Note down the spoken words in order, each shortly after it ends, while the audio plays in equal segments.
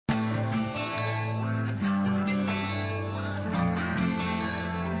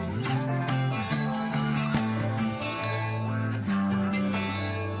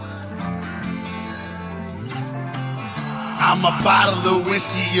I'm a bottle of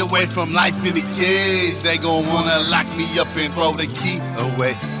whiskey away from life in the cage. They gon' wanna lock me up and throw the key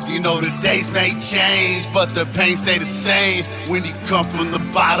away. You know the days may change, but the pain stay the same when you come from the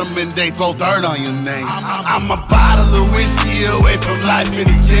bottom and they throw dirt on your name. I'm a bottle of whiskey away from life in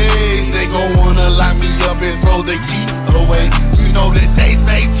the cage. They gon' wanna lock me up and throw the key away. You know the days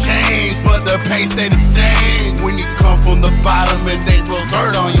may change, but the pain stay the same when you come from the bottom and they throw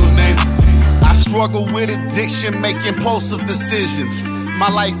dirt on your name. I struggle with addiction, make impulsive decisions. My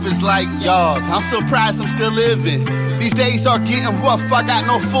life is like yours, I'm surprised I'm still living. These days are getting rough, I got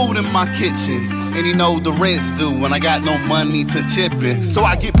no food in my kitchen. And you know the rent's due when I got no money to chip in. So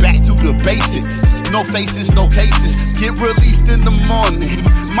I get back to the basics. No faces, no cases. Get released in the morning.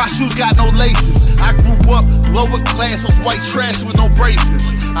 My shoes got no laces. I grew up lower class, was white trash with no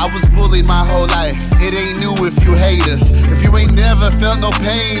braces. I was bullied my whole life. It ain't new if you hate us. If you ain't never felt no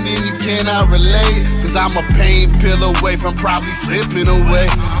pain, then you cannot relate. Cause I'm a pain pill away from probably slipping away.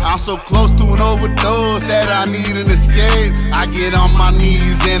 I'm so close to an overdose that I need an escape. I get on my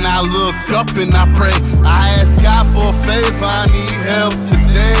knees and I look up and I pray. I ask God for a favor, I need help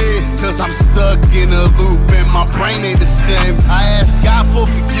today. Cause I'm stuck in a loop and my brain ain't the same. I ask God for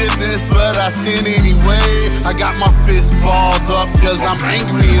forgiveness, but I sin anyway. I got my fist balled up cause I'm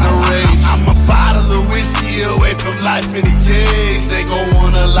angry and a rage. I'm a bottle of whiskey away from life in the cage. They gon'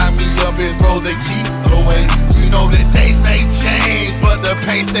 wanna lock me up and throw the key away. You know the days may change, but the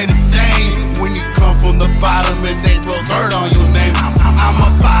pain stay the same when you come from the bottom and they throw dirt on your name. I'm a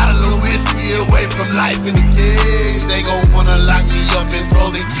bottle of whiskey away from life in the cage. They gon' wanna lock me up and throw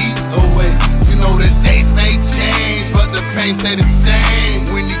the key away. You know the days may change, but the pain stay the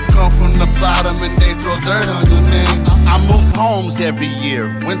same when you come from the bottom and they throw dirt on your name. I moved homes every year,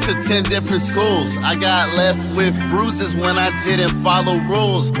 went to 10 different schools. I got left with bruises when I didn't follow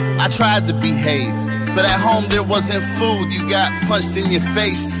rules. I tried to behave, but at home there wasn't food. You got punched in your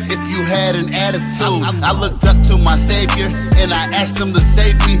face if you had an attitude. I looked up to my savior and I asked him to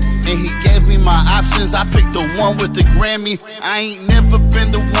save me, and he gave me my options. I picked the one with the Grammy. I ain't never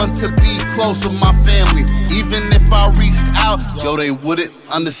been the one to be close with my family. Even if I reached out, yo, they wouldn't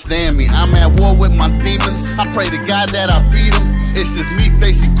understand me. I'm at war with my demons. I pray to God that I beat them. It's just me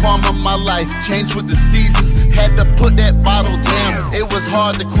facing karma, my life changed with the seasons. Had to put that bottle down, it was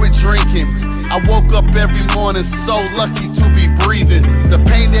hard to quit drinking. I woke up every morning so lucky to be breathing. The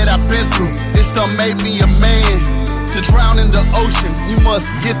pain that I've been through, it still made me a man. To drown in the ocean, you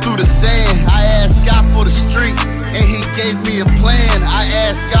must get through the sand. I asked God for the strength, and he gave me a plan. I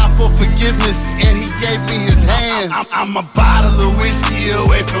asked God for forgiveness, and he gave me his hand. I'm a bottle of whiskey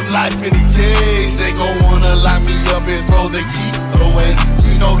away from life in the cage. They gon' wanna lock me up and throw the key away.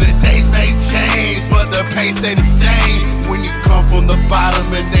 You know the days may change, but the pain stay the same when you come from the bottom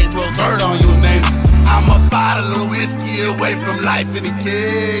and they throw dirt on your name. I'm a bottle of whiskey away from life in the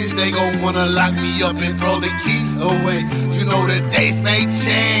cage. They gon' wanna lock me up and throw the key away. You know the days may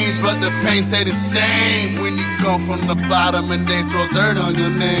change, but the pain stay the same when you come from the bottom and they throw dirt on your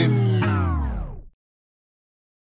name.